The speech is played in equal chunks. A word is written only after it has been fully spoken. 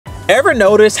Ever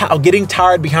notice how getting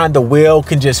tired behind the wheel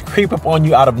can just creep up on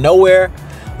you out of nowhere?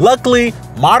 Luckily,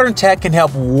 modern tech can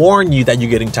help warn you that you're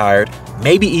getting tired,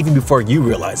 maybe even before you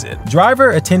realize it.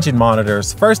 Driver attention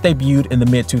monitors first debuted in the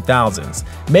mid-2000s,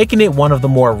 making it one of the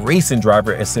more recent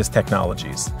driver assist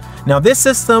technologies. Now, this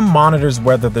system monitors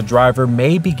whether the driver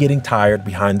may be getting tired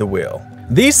behind the wheel.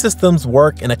 These systems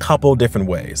work in a couple different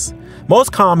ways.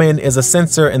 Most common is a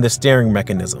sensor in the steering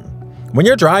mechanism. When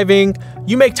you're driving,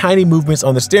 you make tiny movements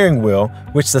on the steering wheel,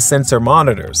 which the sensor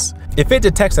monitors. If it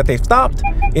detects that they've stopped,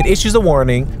 it issues a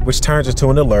warning, which turns into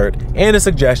an alert and a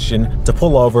suggestion to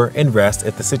pull over and rest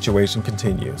if the situation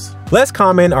continues. Less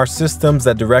common are systems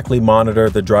that directly monitor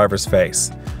the driver's face.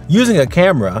 Using a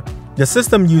camera, the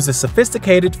system uses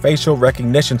sophisticated facial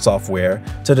recognition software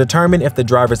to determine if the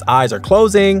driver's eyes are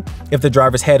closing, if the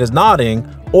driver's head is nodding,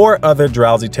 or other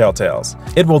drowsy telltales.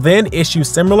 It will then issue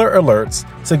similar alerts,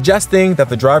 suggesting that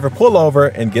the driver pull over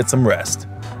and get some rest.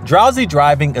 Drowsy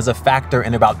driving is a factor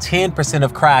in about 10%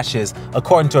 of crashes,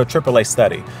 according to a AAA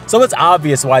study, so it's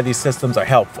obvious why these systems are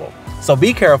helpful. So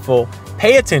be careful,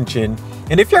 pay attention,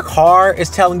 and if your car is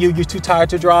telling you you're too tired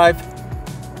to drive,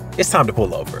 it's time to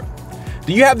pull over.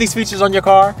 Do you have these features on your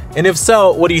car? And if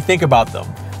so, what do you think about them?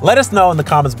 Let us know in the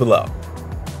comments below.